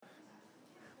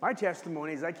My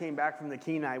testimony is I came back from the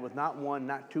Kenai with not one,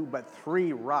 not two, but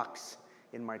 3 rocks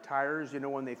in my tires. You know,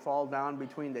 when they fall down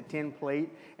between the tin plate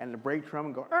and the brake drum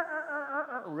and go,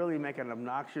 really make an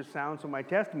obnoxious sound. So my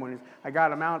testimony is I got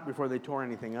them out before they tore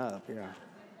anything up. Yeah,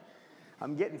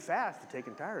 I'm getting fast at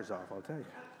taking tires off, I'll tell you.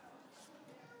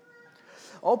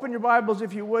 Open your Bibles,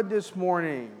 if you would, this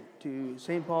morning to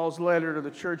St. Paul's letter to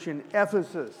the church in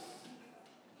Ephesus.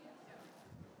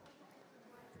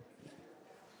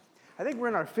 I think we're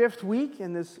in our 5th week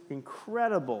in this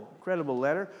incredible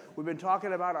letter. We've been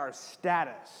talking about our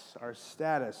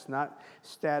status, not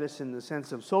status in the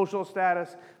sense of social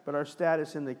status, but our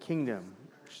status in the kingdom,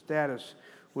 our status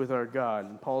with our God.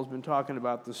 And Paul's been talking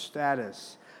about the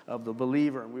status of the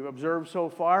believer. And we've observed so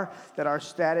far that our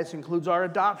status includes our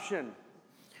adoption.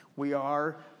 We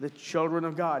are the children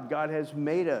of God. God has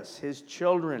made us His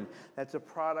children. That's a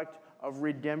product of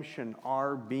redemption,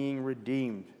 our being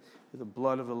redeemed. With the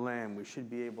blood of the Lamb, we should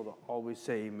be able to always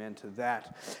say amen to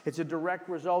that. It's a direct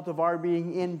result of our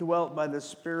being indwelt by the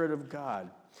Spirit of God.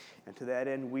 And to that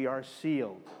end, we are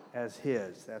sealed as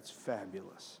His. That's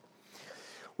fabulous.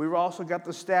 We've also got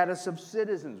the status of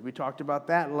citizens. We talked about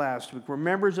that last week. We're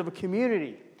members of a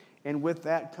community. And with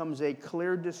that comes a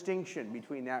clear distinction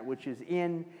between that which is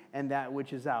in and that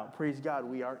which is out. Praise God,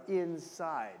 we are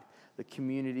inside the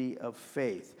community of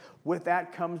faith. With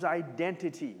that comes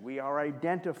identity. We are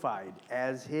identified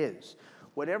as His.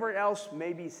 Whatever else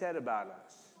may be said about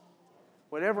us,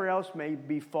 whatever else may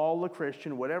befall the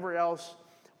Christian,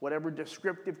 whatever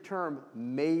descriptive term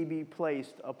may be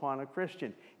placed upon a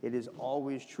Christian, it is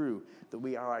always true that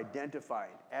we are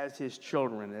identified as His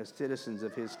children, as citizens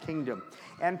of His kingdom.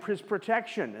 And His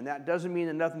protection, and that doesn't mean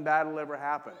that nothing bad will ever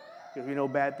happen, because we know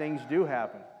bad things do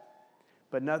happen.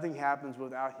 But nothing happens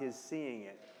without His seeing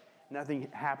it. Nothing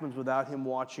happens without Him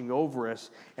watching over us.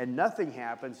 And nothing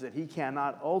happens that He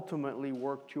cannot ultimately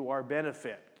work to our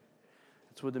benefit.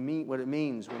 That's what it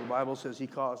means when the Bible says He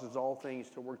causes all things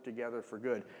to work together for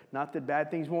good. Not that bad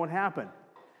things won't happen,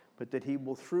 but that He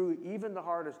will, through even the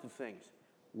hardest of things,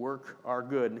 work our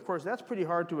good. And of course, that's pretty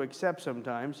hard to accept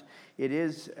sometimes. It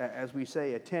is, as we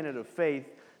say, a tenet of faith.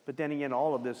 But then again,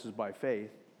 all of this is by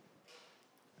faith.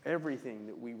 Everything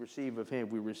that we receive of Him,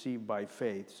 we receive by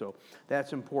faith. So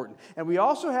that's important. And we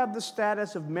also have the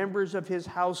status of members of His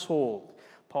household.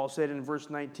 Paul said in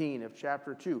verse 19 of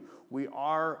chapter 2, we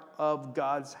are of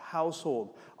God's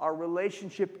household. Our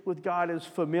relationship with God is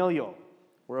familial.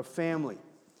 We're a family.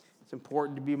 It's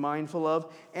important to be mindful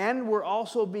of. And we're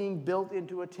also being built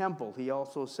into a temple. He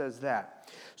also says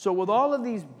that. So with all of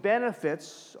these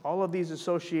benefits, all of these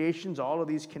associations, all of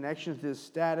these connections, this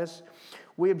status,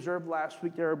 we observed last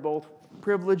week there are both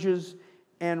privileges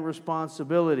and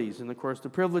responsibilities. And of course, the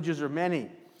privileges are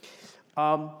many.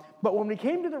 But when we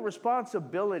came to the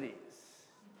responsibilities,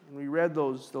 and we read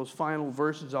those final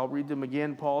verses, I'll read them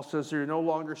again. Paul says, "You're no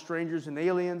longer strangers and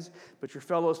aliens, but your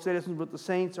fellow citizens with the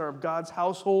saints are of God's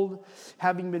household,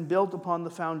 having been built upon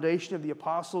the foundation of the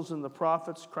apostles and the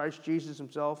prophets, Christ Jesus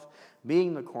Himself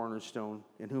being the cornerstone,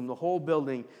 in whom the whole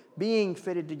building, being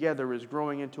fitted together, is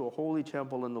growing into a holy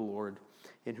temple in the Lord,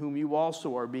 in whom you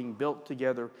also are being built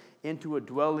together into a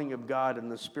dwelling of God in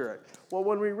the Spirit." Well,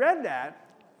 when we read that,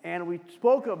 and we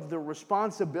spoke of the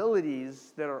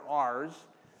responsibilities that are ours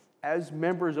as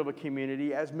members of a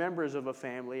community, as members of a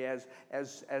family, as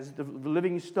the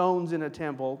living stones in a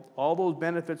temple, all those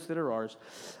benefits that are ours.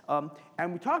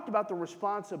 And we talked about the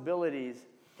responsibilities.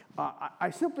 I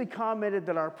simply commented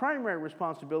that our primary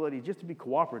responsibility is just to be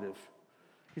cooperative,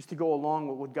 just to go along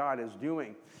with what God is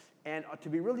doing. And to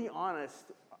be really honest,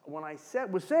 when I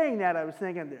was saying that, I was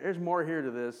thinking there's more here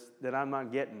to this that I'm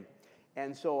not getting.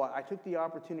 And so I took the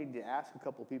opportunity to ask a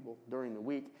couple people during the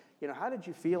week, how did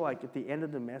you feel like at the end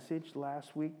of the message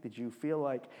last week? Did you feel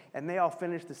like, and they all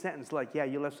finished the sentence like, yeah,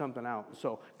 you left something out.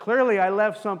 So clearly I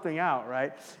left something out,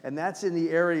 right? And that's in the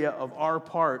area of our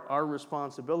part, our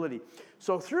responsibility.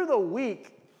 So through the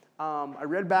week, I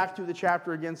read back through the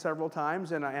chapter again several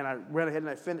times, and I went ahead and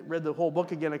I read the whole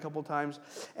book again a couple times,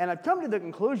 and I've come to the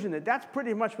conclusion that that's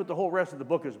pretty much what the whole rest of the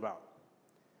book is about.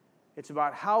 It's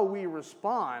about how we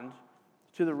respond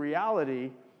to the reality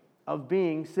of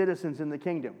being citizens in the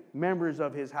kingdom, members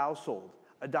of His household,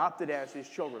 adopted as His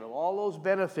children, of all those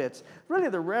benefits. Really,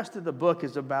 the rest of the book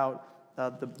is about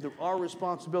our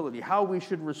responsibility, how we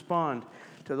should respond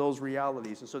to those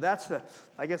realities. And so that's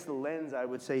the lens, I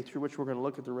would say, through which we're going to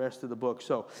look at the rest of the book.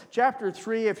 So chapter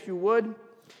 3, if you would,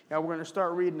 now we're going to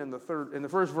start reading in the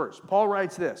first verse. Paul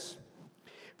writes this: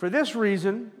 "For this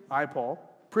reason, I, Paul,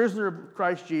 prisoner of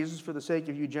Christ Jesus for the sake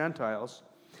of you Gentiles,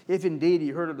 if indeed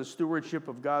you heard of the stewardship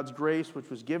of God's grace which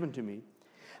was given to me,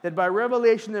 that by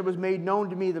revelation there was made known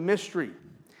to me the mystery,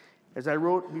 as I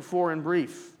wrote before in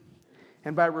brief.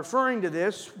 And by referring to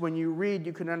this, when you read,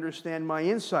 you can understand my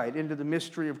insight into the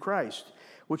mystery of Christ,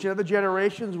 which in other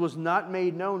generations was not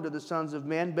made known to the sons of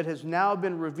men, but has now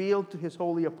been revealed to his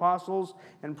holy apostles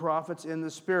and prophets in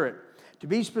the Spirit. To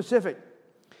be specific,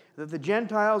 that the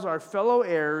Gentiles are fellow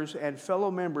heirs and fellow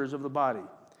members of the body,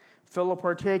 fellow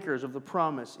partakers of the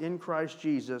promise in Christ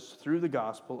Jesus through the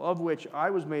gospel, of which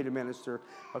I was made a minister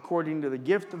according to the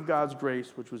gift of God's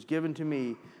grace, which was given to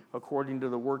me according to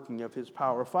the working of his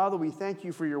power. Father, we thank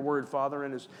you for your word, Father.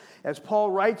 And as Paul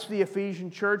writes to the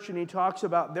Ephesian church and he talks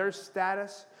about their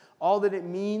status, all that it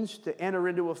means to enter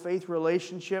into a faith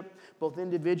relationship, both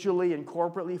individually and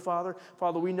corporately, Father.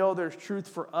 Father, we know there's truth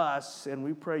for us, and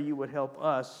we pray you would help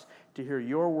us to hear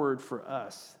your word for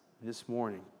us this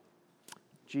morning.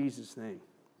 In Jesus' name,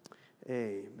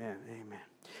 amen, amen.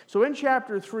 So in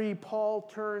chapter 3, Paul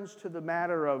turns to the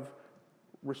matter of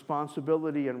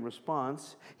responsibility and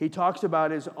response. He talks about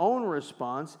his own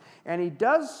response, and he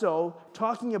does so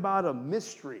talking about a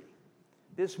mystery.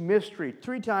 This mystery,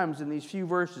 3 times in these few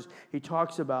verses, he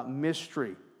talks about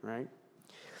mystery, right?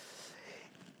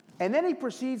 And then he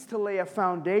proceeds to lay a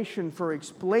foundation for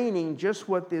explaining just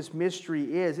what this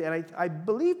mystery is. And I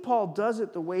believe Paul does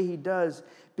it the way he does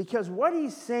because what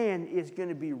he's saying is going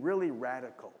to be really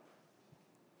radical.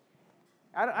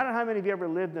 I don't know how many of you ever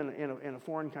lived in a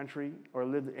foreign country or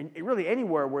lived really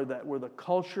anywhere where the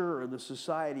culture or the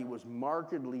society was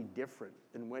markedly different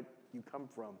than what you come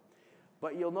from.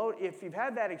 But you'll note if you've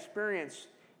had that experience,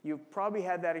 you've probably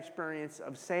had that experience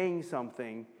of saying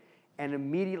something and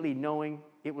immediately knowing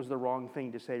it was the wrong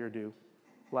thing to say or do.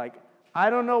 Like, I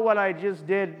don't know what I just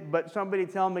did, but somebody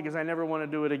tell me because I never want to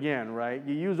do it again, right?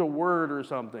 You use a word or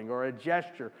something or a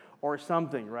gesture or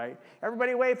something, right?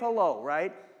 Everybody wave hello,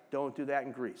 right? Don't do that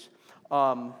in Greece.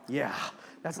 Yeah,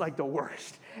 that's like the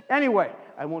worst. Anyway,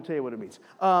 I won't tell you what it means,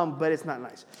 but it's not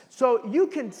nice. So you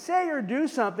can say or do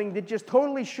something that just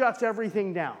totally shuts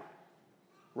everything down,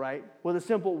 right? With a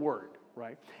simple word,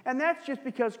 right? And that's just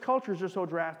because cultures are so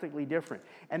drastically different.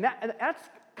 And that's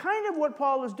kind of what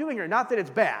Paul is doing here. Not that it's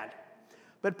bad,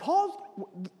 but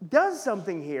Paul does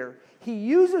something here. He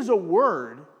uses a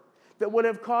word that would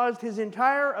have caused his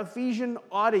entire Ephesian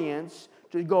audience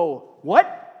to go,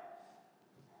 what?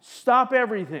 Stop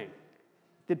everything.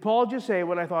 Did Paul just say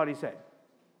what I thought he said?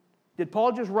 Did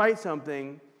Paul just write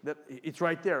something that it's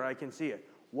right there, I can see it?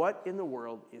 What in the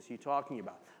world is he talking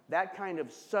about? That kind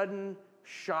of sudden,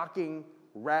 shocking,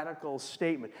 radical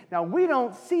statement. Now, we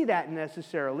don't see that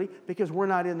necessarily because we're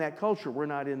not in that culture. We're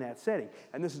not in that setting.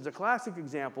 And this is a classic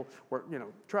example where,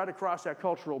 try to cross that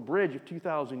cultural bridge of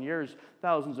 2,000 years,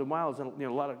 thousands of miles, and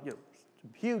a lot of,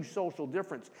 huge social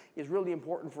difference is really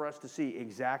important for us to see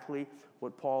exactly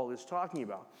what Paul is talking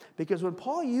about. Because when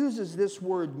Paul uses this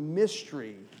word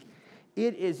mystery,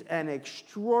 it is an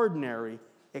extraordinary,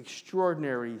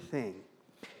 extraordinary thing.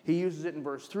 He uses it in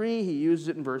verse 3, he uses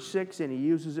it in verse 6, and he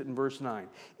uses it in verse 9.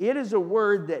 It is a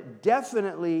word that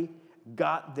definitely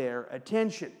got their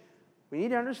attention. We need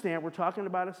to understand we're talking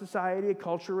about a society, a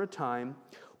culture, a time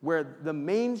where the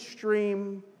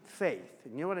mainstream faith,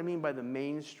 and you know what I mean by the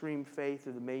mainstream faith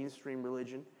or the mainstream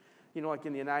religion? Like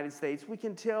in the United States, we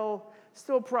can still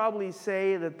probably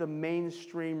say that the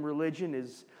mainstream religion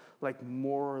is like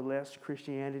more or less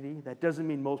Christianity. That doesn't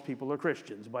mean most people are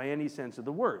Christians by any sense of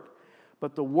the word.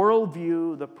 But the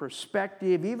worldview, the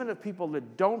perspective, even of people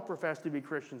that don't profess to be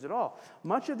Christians at all,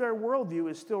 much of their worldview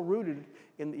is still rooted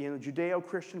in a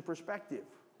Judeo-Christian perspective.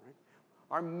 Right?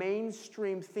 Our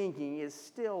mainstream thinking is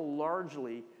still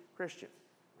largely Christian.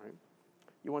 Right?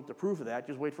 You want the proof of that,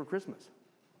 just wait for Christmas.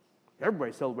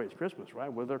 Everybody celebrates Christmas,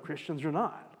 right? Whether they're Christians or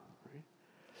not. Right?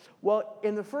 Well,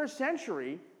 in the first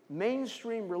century,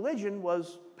 mainstream religion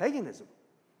was paganism.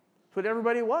 That's what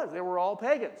everybody was. They were all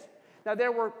pagans. Now,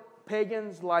 there were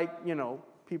pagans like,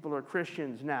 people are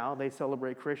Christians now. They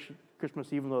celebrate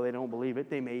Christmas even though they don't believe it.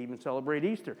 They may even celebrate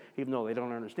Easter even though they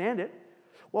don't understand it.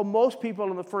 Well, most people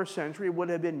in the first century would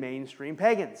have been mainstream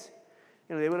pagans.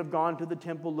 They would have gone to the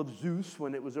temple of Zeus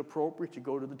when it was appropriate to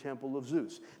go to the temple of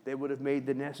Zeus. They would have made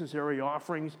the necessary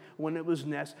offerings when it was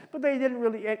necessary. But they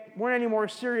weren't any more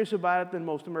serious about it than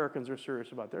most Americans are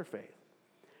serious about their faith.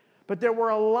 But there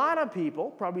were a lot of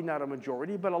people, probably not a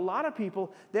majority, but a lot of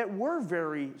people that were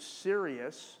very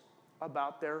serious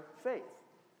about their faith.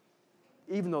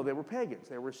 Even though they were pagans,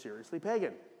 they were seriously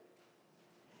pagan.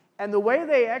 And the way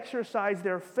they exercised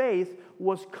their faith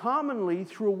was commonly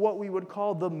through what we would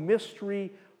call the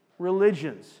mystery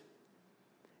religions.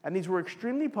 And these were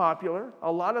extremely popular.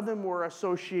 A lot of them were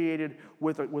associated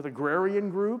with agrarian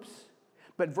groups.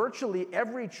 But virtually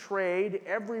every trade,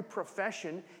 every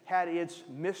profession had its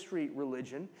mystery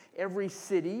religion. Every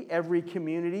city, every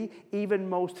community, even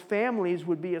most families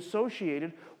would be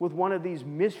associated with one of these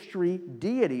mystery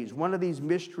deities, one of these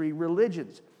mystery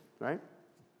religions, right?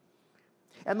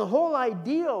 And the whole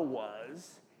idea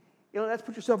was, let's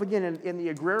put yourself again in the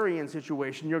agrarian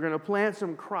situation. You're going to plant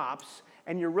some crops,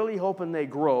 and you're really hoping they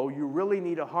grow. You really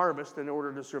need a harvest in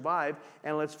order to survive.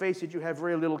 And let's face it, you have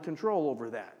very little control over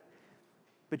that.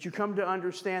 But you come to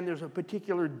understand there's a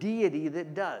particular deity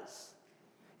that does.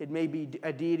 It may be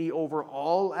a deity over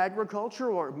all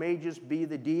agriculture, or it may just be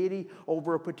the deity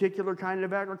over a particular kind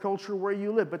of agriculture where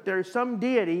you live. But there's some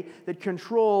deity that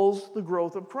controls the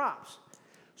growth of crops.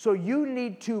 So you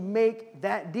need to make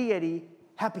that deity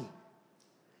happy.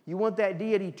 You want that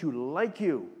deity to like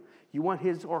you. You want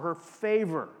his or her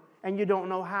favor, and you don't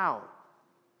know how.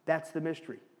 That's the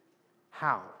mystery.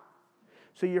 How?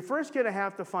 So you're first going to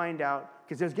have to find out,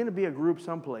 because there's going to be a group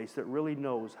someplace that really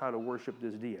knows how to worship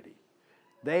this deity.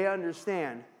 They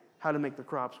understand how to make the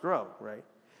crops grow, right?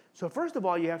 So first of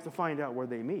all, you have to find out where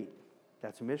they meet.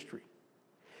 That's a mystery.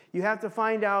 You have to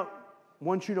find out,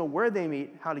 once you know where they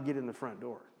meet, how to get in the front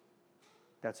door.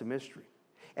 That's a mystery.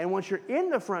 And once you're in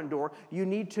the front door, you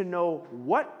need to know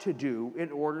what to do in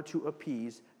order to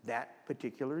appease that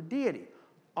particular deity.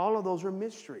 All of those are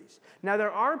mysteries. Now,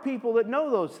 there are people that know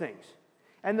those things,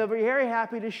 and they'll be very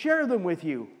happy to share them with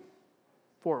you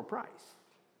for a price,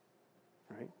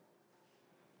 right?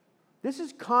 This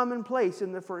is commonplace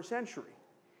in the first century.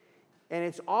 And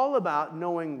it's all about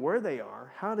knowing where they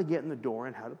are, how to get in the door,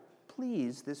 and how to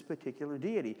please this particular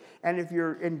deity. And if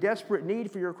you're in desperate need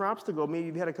for your crops to go, maybe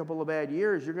you've had a couple of bad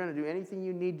years, you're going to do anything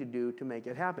you need to do to make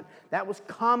it happen. That was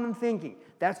common thinking.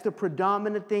 That's the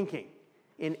predominant thinking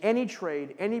in any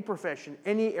trade, any profession,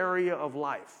 any area of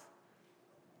life.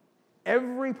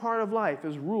 Every part of life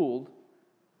is ruled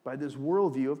by this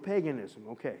worldview of paganism,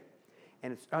 okay?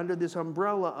 And it's under this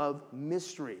umbrella of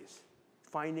mysteries,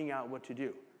 finding out what to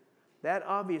do. That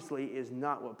obviously is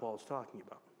not what Paul's talking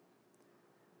about.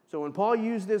 So when Paul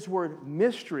used this word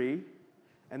mystery,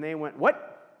 and they went,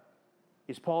 what?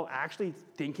 Is Paul actually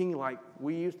thinking like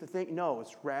we used to think? No,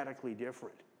 it's radically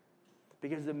different.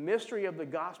 Because the mystery of the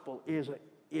gospel is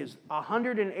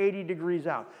 180 degrees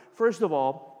out. First of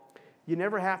all, you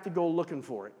never have to go looking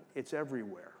for it. It's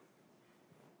everywhere.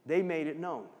 They made it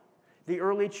known. The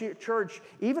early church,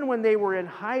 even when they were in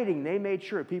hiding, they made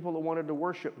sure people that wanted to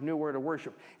worship knew where to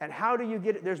worship. And how do you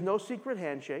get it? There's no secret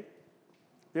handshake.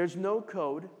 There's no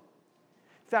code.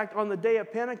 In fact, on the day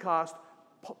of Pentecost,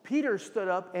 Peter stood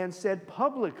up and said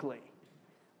publicly,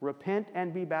 repent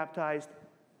and be baptized,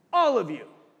 all of you,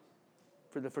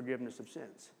 for the forgiveness of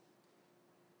sins.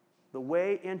 The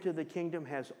way into the kingdom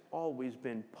has always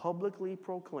been publicly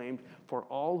proclaimed for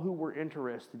all who were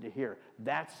interested to hear.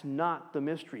 That's not the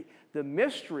mystery. The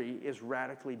mystery is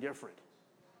radically different.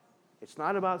 It's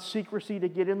not about secrecy to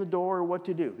get in the door or what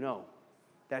to do. No.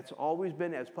 That's always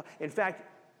been in fact,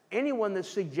 anyone that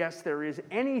suggests there is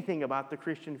anything about the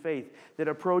Christian faith that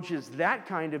approaches that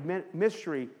kind of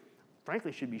mystery,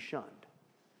 frankly, should be shunned.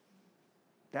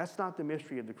 That's not the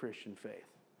mystery of the Christian faith.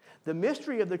 The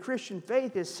mystery of the Christian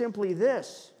faith is simply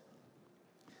this.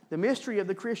 The mystery of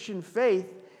the Christian faith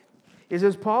is,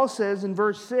 as Paul says in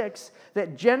verse 6,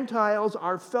 that Gentiles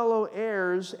are fellow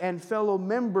heirs and fellow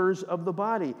members of the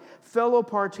body, fellow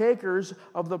partakers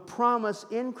of the promise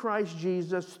in Christ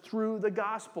Jesus through the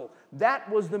gospel. That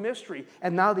was the mystery,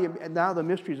 and now the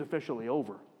mystery is officially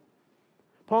over.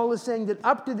 Paul is saying that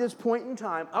up to this point in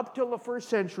time, up till the first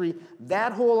century,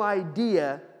 that whole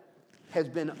idea has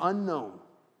been unknown.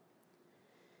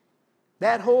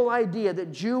 That whole idea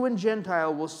that Jew and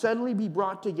Gentile will suddenly be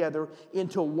brought together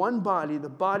into one body, the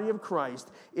body of Christ,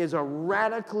 is a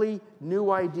radically new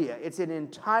idea. It's an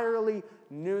entirely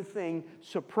new thing,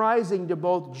 surprising to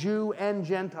both Jew and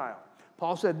Gentile.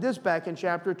 Paul said this back in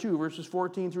chapter 2, verses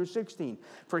 14 through 16.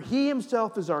 For he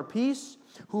himself is our peace,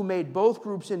 who made both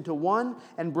groups into one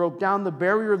and broke down the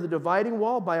barrier of the dividing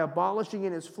wall by abolishing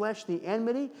in his flesh the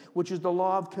enmity, which is the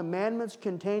law of commandments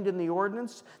contained in the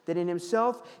ordinance, that in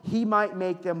himself he might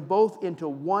make them both into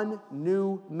one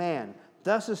new man,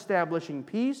 thus establishing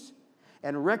peace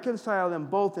and reconcile them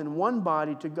both in one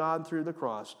body to God through the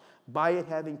cross, by it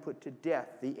having put to death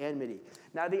the enmity.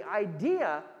 Now, the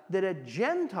idea that a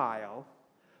Gentile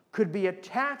could be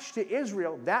attached to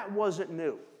Israel, that wasn't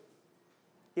new.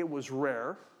 It was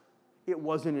rare, it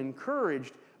wasn't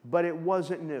encouraged, but it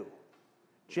wasn't new.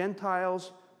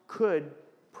 Gentiles could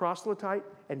proselyte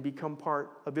and become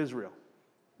part of Israel.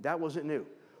 That wasn't new.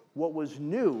 What was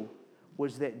new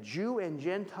was that Jew and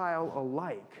Gentile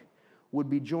alike would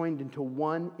be joined into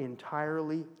one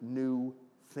entirely new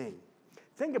thing.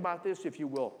 Think about this, if you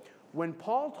will. When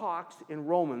Paul talks in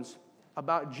Romans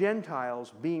about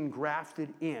Gentiles being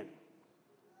grafted in,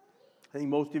 I think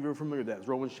most of you are familiar with that. It's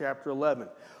Romans chapter 11.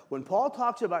 When Paul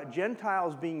talks about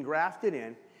Gentiles being grafted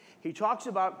in, he talks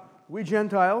about we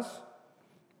Gentiles,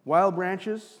 wild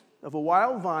branches of a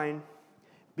wild vine,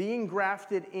 being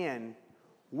grafted in.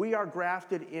 We are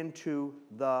grafted into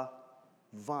the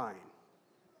vine.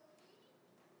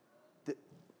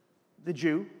 The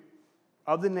Jew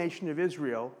of the nation of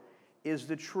Israel is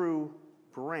the true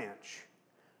branch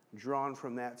drawn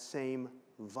from that same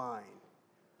vine.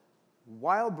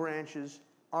 Wild branches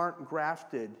aren't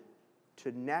grafted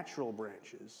to natural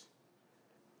branches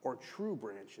or true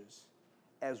branches,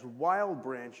 as wild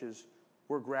branches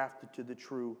were grafted to the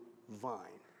true vine.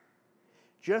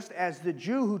 Just as the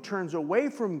Jew who turns away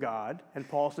from God, and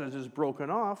Paul says is broken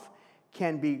off,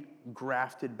 can be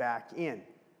grafted back in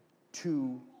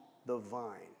to the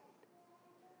vine.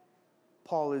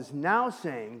 Paul is now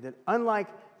saying that unlike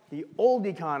the old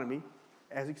economy,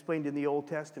 as explained in the Old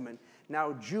Testament,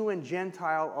 now Jew and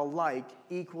Gentile alike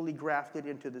equally grafted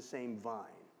into the same vine.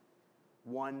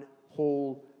 One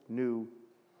whole new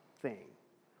thing.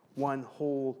 One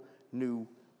whole new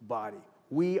body.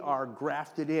 We are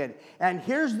grafted in. And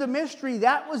here's the mystery.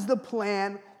 That was the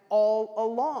plan all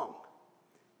along.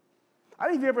 I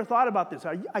don't know if you ever thought about this.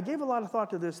 I gave a lot of thought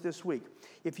to this week.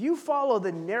 If you follow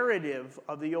the narrative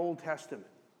of the Old Testament,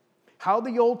 how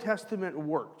the Old Testament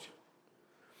worked,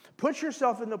 put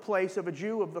yourself in the place of a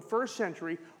Jew of the first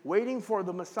century waiting for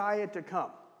the Messiah to come.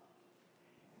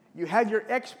 You had your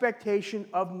expectation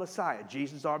of Messiah.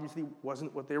 Jesus obviously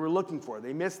wasn't what they were looking for.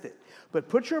 They missed it. But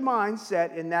put your mind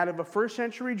set in that of a first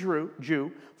century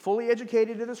Jew, fully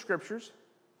educated in the Scriptures.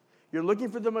 You're looking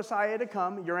for the Messiah to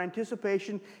come. Your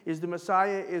anticipation is the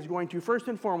Messiah is going to, first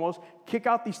and foremost, kick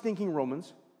out these stinking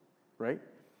Romans, right?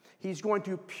 He's going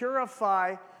to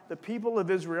purify the people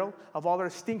of Israel of all their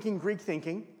stinking Greek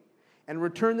thinking and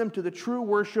return them to the true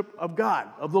worship of God,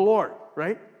 of the Lord,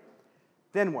 right?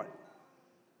 Then what?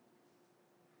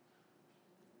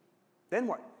 Then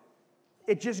what?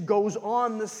 It just goes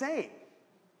on the same.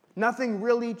 Nothing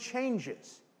really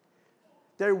changes.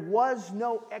 There was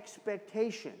no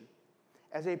expectation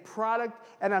as a product,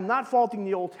 and I'm not faulting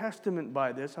the Old Testament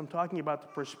by this. I'm talking about the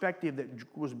perspective that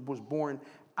was born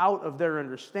out of their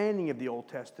understanding of the Old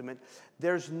Testament.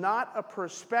 There's not a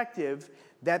perspective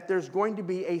that there's going to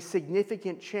be a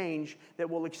significant change that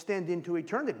will extend into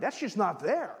eternity. That's just not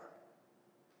there.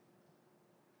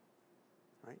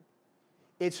 Right?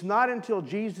 It's not until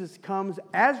Jesus comes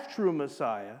as true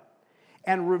Messiah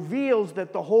and reveals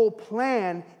that the whole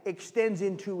plan extends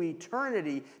into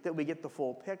eternity that we get the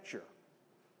full picture.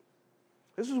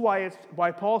 This is why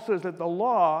Paul says that the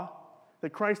law,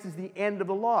 that Christ is the end of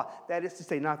the law. That is to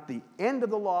say, not the end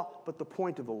of the law, but the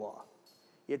point of the law.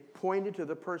 It pointed to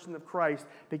the person of Christ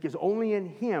because only in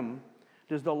him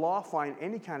does the law find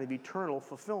any kind of eternal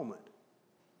fulfillment.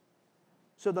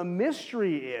 So the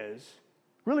mystery is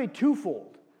really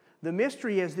twofold. The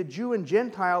mystery is that Jew and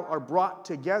Gentile are brought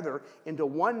together into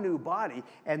one new body,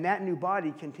 and that new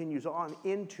body continues on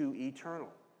into the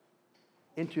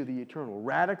eternal.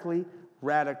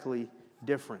 Radically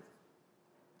different.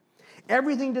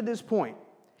 Everything to this point,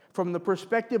 from the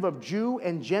perspective of Jew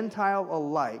and Gentile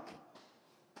alike,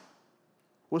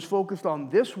 was focused on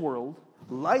this world,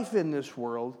 life in this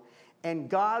world,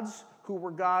 and gods who were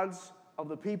gods of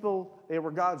the people they were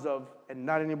gods of, and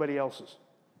not anybody else's.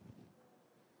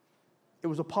 It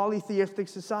was a polytheistic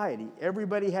society.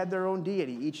 Everybody had their own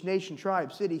deity. Each nation,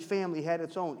 tribe, city, family had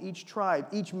its own. Each tribe,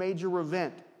 each major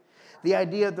event. The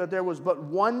idea that there was but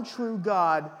one true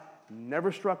God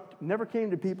never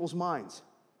came to people's minds.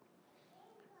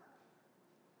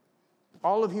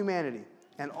 All of humanity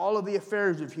and all of the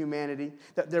affairs of humanity,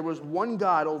 that there was one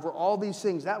God over all these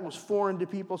things, that was foreign to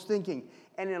people's thinking,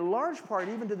 and in large part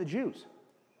even to the Jews.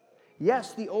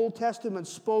 Yes, the Old Testament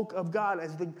spoke of God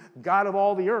as the God of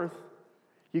all the earth.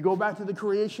 You go back to the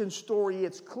creation story,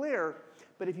 it's clear.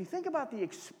 But if you think about the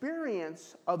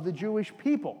experience of the Jewish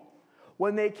people,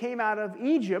 when they came out of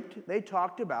Egypt, they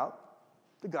talked about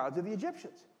the gods of the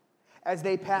Egyptians. As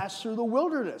they passed through the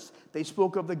wilderness, they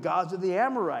spoke of the gods of the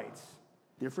Amorites,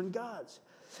 different gods.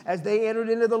 As they entered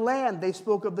into the land, they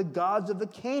spoke of the gods of the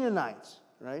Canaanites,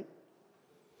 right?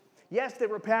 Yes, there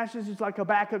were passages like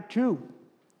Habakkuk 2.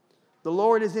 The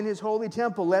Lord is in his holy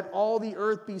temple. Let all the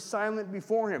earth be silent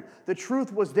before him. The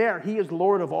truth was there. He is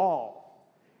Lord of all.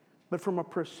 But from a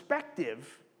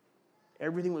perspective,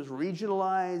 Everything was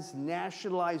regionalized,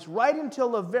 nationalized, right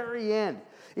until the very end.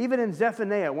 Even in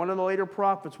Zephaniah, one of the later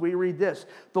prophets, we read this: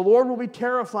 the Lord will be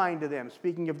terrifying to them,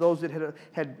 speaking of those that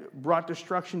had brought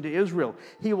destruction to Israel.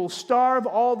 He will starve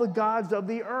all the gods of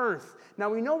the earth. Now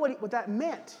we know what that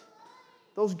meant.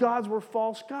 Those gods were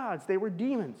false gods. They were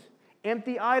demons.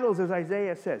 Empty idols, as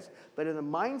Isaiah says. But in the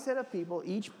mindset of people,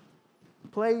 each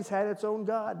place had its own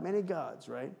god, many gods,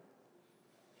 right?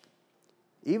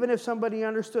 Even if somebody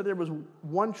understood there was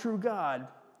one true God,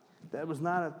 that was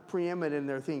not a preeminent in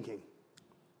their thinking.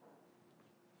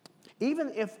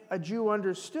 Even if a Jew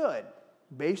understood,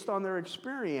 based on their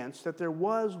experience, that there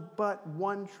was but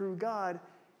one true God,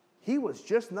 he was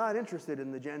just not interested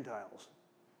in the Gentiles.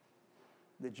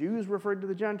 The Jews referred to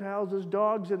the Gentiles as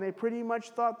dogs, and they pretty much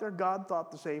thought their God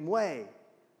thought the same way.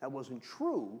 That wasn't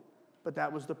true, but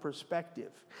that was the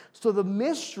perspective. So the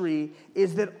mystery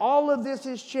is that all of this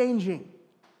is changing.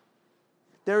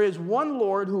 There is one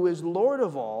Lord who is Lord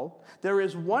of all. There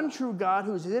is one true God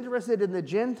who is interested in the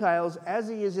Gentiles as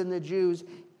he is in the Jews.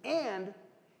 And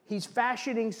he's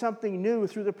fashioning something new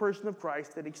through the person of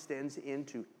Christ that extends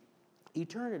into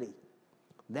eternity.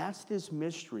 That's this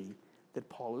mystery that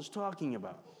Paul is talking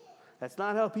about. That's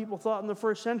not how people thought in the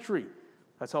first century.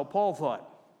 That's how Paul thought.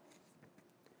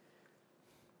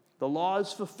 The law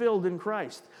is fulfilled in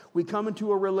Christ. We come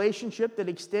into a relationship that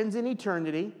extends in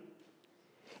eternity.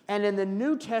 And in the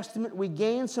New Testament, we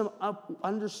gain some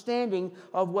understanding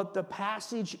of what the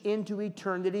passage into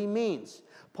eternity means.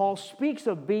 Paul speaks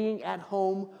of being at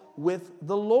home with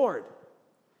the Lord.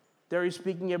 There he's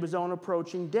speaking of his own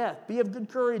approaching death. Be of good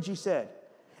courage, he said.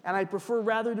 And I prefer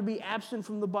rather to be absent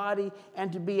from the body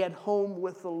and to be at home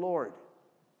with the Lord.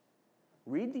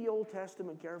 Read the Old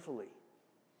Testament carefully.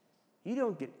 You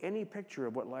don't get any picture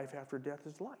of what life after death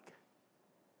is like.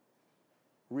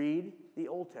 Read the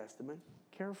Old Testament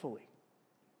carefully.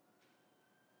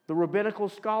 The rabbinical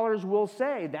scholars will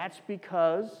say that's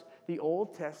because the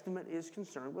Old Testament is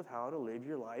concerned with how to live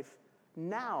your life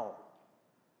now.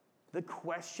 The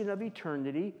question of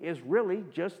eternity is really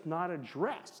just not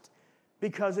addressed,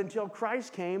 because until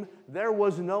Christ came, there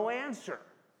was no answer.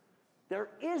 There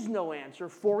is no answer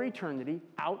for eternity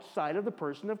outside of the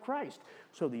person of Christ.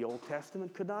 So the Old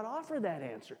Testament could not offer that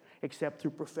answer, except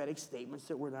through prophetic statements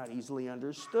that were not easily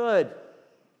understood.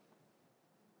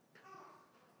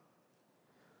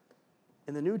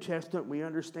 In the New Testament, we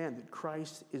understand that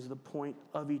Christ is the point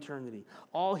of eternity.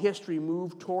 All history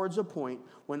moved towards a point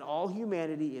when all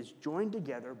humanity is joined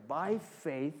together by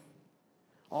faith,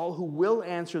 all who will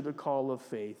answer the call of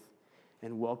faith,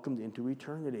 and welcomed into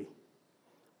eternity.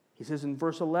 He says in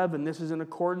verse 11, this is in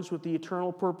accordance with the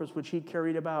eternal purpose which he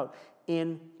carried about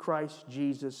in Christ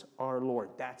Jesus our Lord.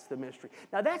 That's the mystery.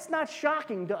 Now, that's not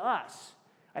shocking to us.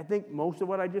 I think most of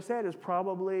what I just said is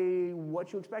probably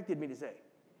what you expected me to say.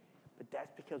 But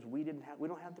that's because we don't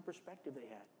have the perspective they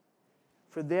had.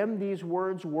 For them, these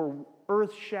words were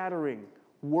earth-shattering,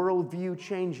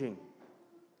 worldview-changing.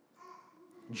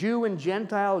 Jew and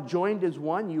Gentile joined as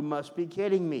one, you must be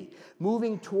kidding me.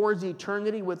 Moving towards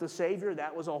eternity with a Savior,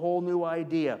 that was a whole new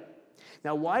idea.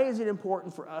 Now, why is it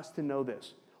important for us to know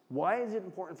this? Why is it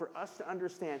important for us to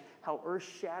understand how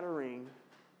earth-shattering,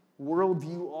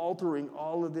 worldview-altering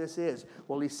all of this is?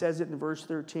 Well, he says it in verse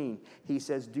 13. He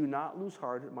says, do not lose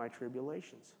heart at my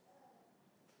tribulations.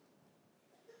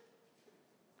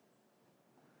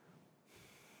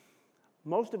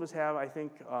 Most of us have, I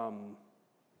think,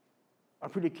 a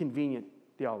pretty convenient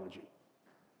theology.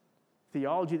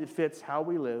 Theology that fits how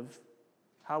we live,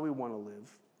 how we want to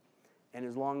live, and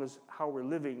as long as how we're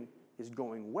living is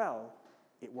going well,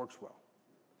 it works well.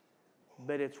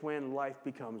 But it's when life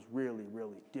becomes really,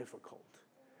 really difficult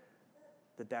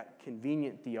that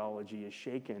convenient theology is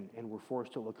shaken and we're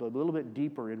forced to look a little bit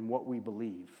deeper in what we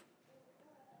believe.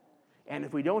 And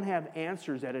if we don't have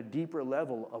answers at a deeper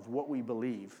level of what we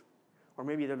believe, or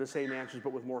maybe they're the same answers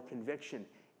but with more conviction,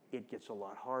 it gets a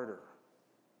lot harder.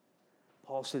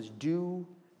 Paul says, do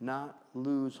not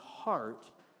lose heart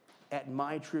at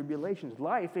my tribulations.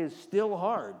 Life is still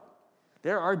hard.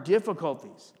 There are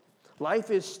difficulties.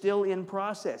 Life is still in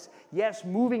process. Yes,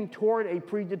 moving toward a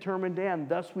predetermined end,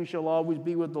 thus we shall always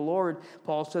be with the Lord,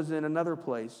 Paul says in another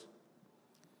place.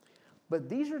 But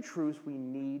these are truths we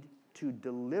need to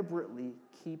deliberately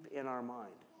keep in our mind.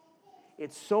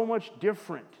 It's so much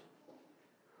different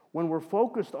when we're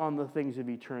focused on the things of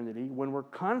eternity, when we're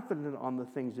confident on the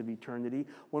things of eternity,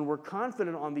 when we're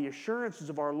confident on the assurances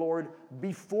of our Lord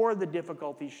before the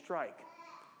difficulties strike.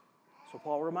 So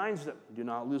Paul reminds them, do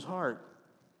not lose heart.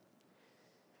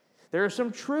 There are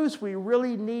some truths we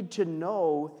really need to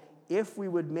know if we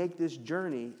would make this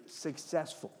journey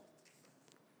successful.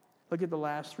 Look at the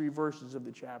last 3 verses of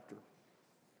the chapter.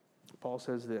 Paul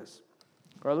says this.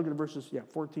 Or look at the verses,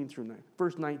 14 through 9.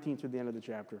 Verse 19 through the end of the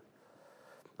chapter.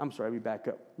 I'm sorry, let me back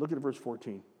up. Look at verse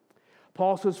 14.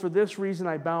 Paul says, "For this reason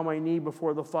I bow my knee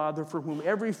before the Father, for whom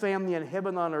every family in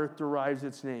heaven and on earth derives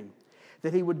its name,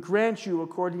 that he would grant you,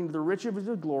 according to the riches of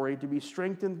his glory, to be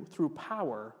strengthened through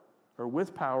power, or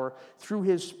with power, through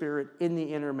his Spirit in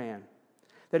the inner man,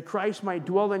 that Christ might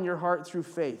dwell in your heart through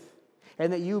faith,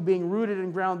 and that you, being rooted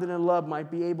and grounded in love, might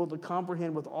be able to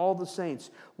comprehend with all the saints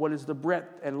what is the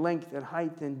breadth and length and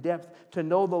height and depth, to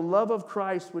know the love of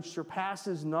Christ which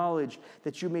surpasses knowledge,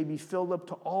 that you may be filled up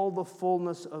to all the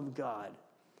fullness of God."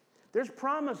 There's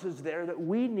promises there that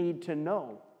we need to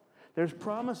know. There's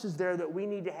promises there that we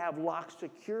need to have locked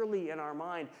securely in our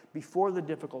mind before the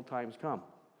difficult times come.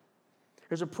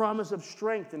 There's a promise of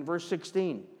strength in verse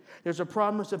 16. There's a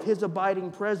promise of his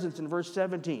abiding presence in verse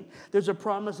 17. There's a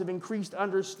promise of increased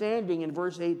understanding in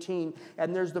verse 18.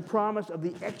 And there's the promise of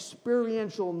the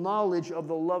experiential knowledge of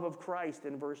the love of Christ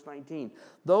in verse 19.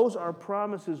 Those are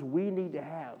promises we need to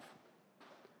have.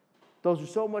 Those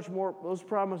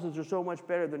promises are so much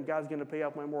better than God's going to pay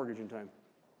off my mortgage in time.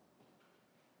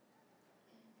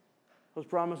 Those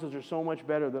promises are so much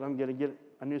better that I'm going to get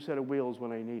a new set of wheels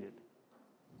when I need it.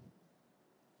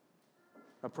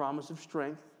 A promise of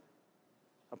strength,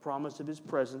 a promise of his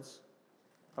presence,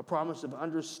 a promise of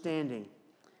understanding,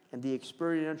 and the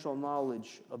experiential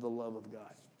knowledge of the love of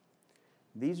God.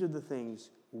 These are the things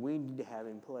we need to have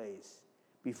in place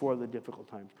before the difficult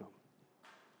times come,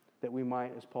 that we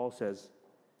might, as Paul says,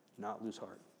 not lose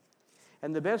heart.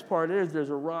 And the best part is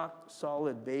there's a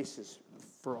rock-solid basis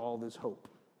for all this hope.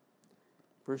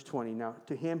 Verse 20, "Now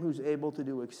to him who's able to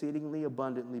do exceedingly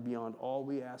abundantly beyond all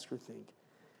we ask or think,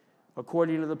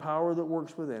 according to the power that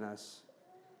works within us,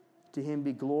 to him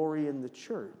be glory in the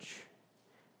church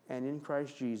and in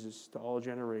Christ Jesus to all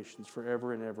generations,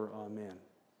 forever and ever. Amen."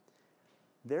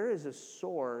 There is a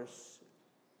source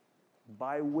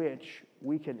by which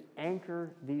we can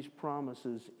anchor these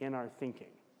promises in our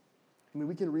thinking. I mean,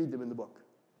 we can read them in the book.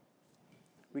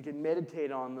 We can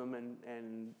meditate on them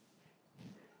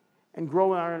and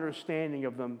grow in our understanding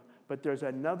of them. But there's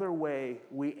another way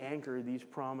we anchor these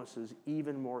promises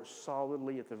even more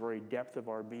solidly at the very depth of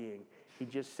our being. He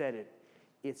just said it.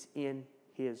 It's in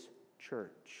his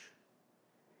church.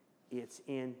 It's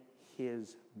in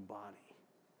his body.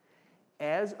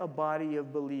 As a body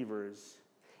of believers,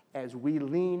 as we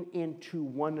lean into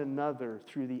one another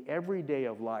through the everyday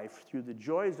of life, through the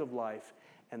joys of life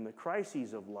and the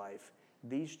crises of life,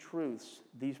 these truths,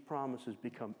 these promises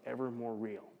become ever more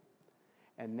real.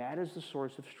 And that is the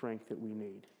source of strength that we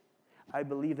need. I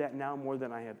believe that now more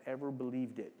than I have ever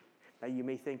believed it. Now you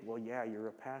may think, well, yeah, you're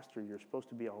a pastor. You're supposed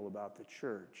to be all about the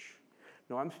church.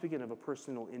 No, I'm speaking of a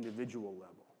personal, individual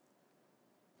level.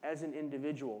 As an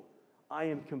individual, I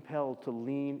am compelled to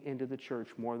lean into the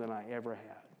church more than I ever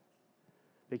have,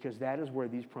 because that is where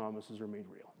these promises are made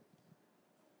real.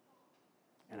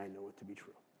 And I know it to be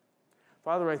true.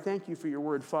 Father, I thank you for your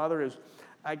word. Father, as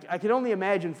I can only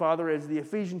imagine, Father, as the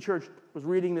Ephesian church was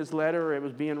reading this letter, or it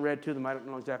was being read to them, I don't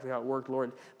know exactly how it worked,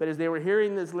 Lord, but as they were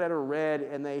hearing this letter read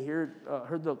and they heard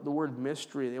the word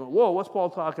mystery, they went, whoa, what's Paul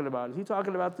talking about? Is he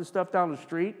talking about this stuff down the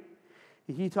street?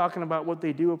 Is he talking about what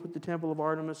they do up at the Temple of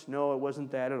Artemis? No, it wasn't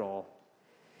that at all.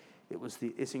 It was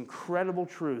this incredible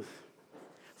truth,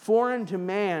 foreign to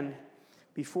man,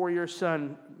 before your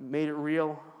Son made it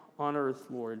real on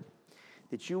earth, Lord,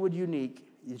 that you would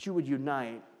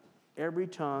unite every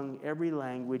tongue, every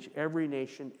language, every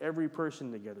nation, every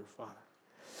person together, Father.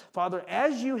 Father,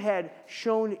 as you had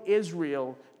shown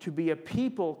Israel to be a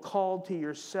people called to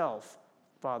yourself,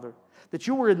 Father, that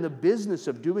you were in the business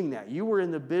of doing that. You were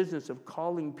in the business of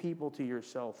calling people to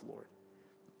yourself, Lord.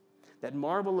 That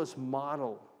marvelous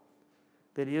model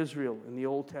that Israel in the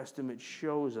Old Testament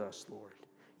shows us, Lord.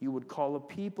 You would call a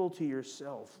people to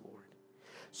yourself, Lord.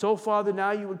 So, Father,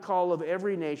 now you would call of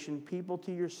every nation people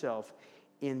to yourself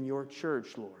in your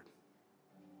church, Lord.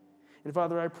 And,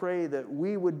 Father, I pray that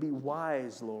we would be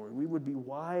wise, Lord. We would be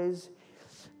wise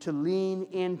to lean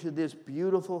into this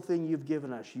beautiful thing you've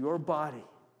given us, your body,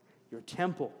 your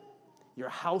temple, your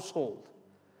household.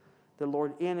 That,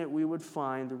 Lord, in it we would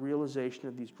find the realization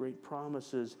of these great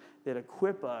promises that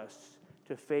equip us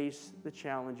to face the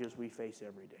challenges we face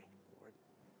every day, Lord.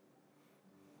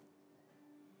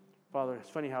 Father, it's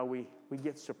funny how we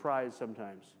get surprised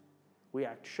sometimes. We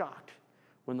act shocked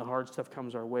when the hard stuff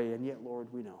comes our way, and yet, Lord,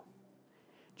 we know.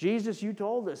 Jesus, you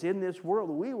told us in this world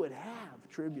we would have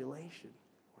tribulation.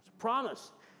 It's a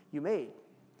promise you made.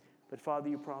 But, Father,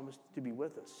 you promised to be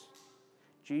with us.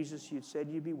 Jesus, you said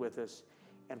you'd be with us.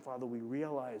 And, Father, we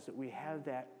realize that we have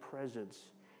that presence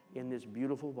in this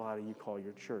beautiful body you call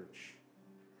your church.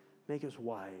 Make us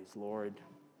wise, Lord.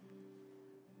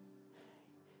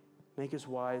 Make us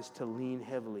wise to lean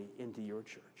heavily into your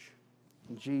church.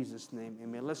 In Jesus' name,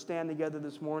 amen. Let's stand together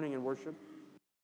this morning and worship.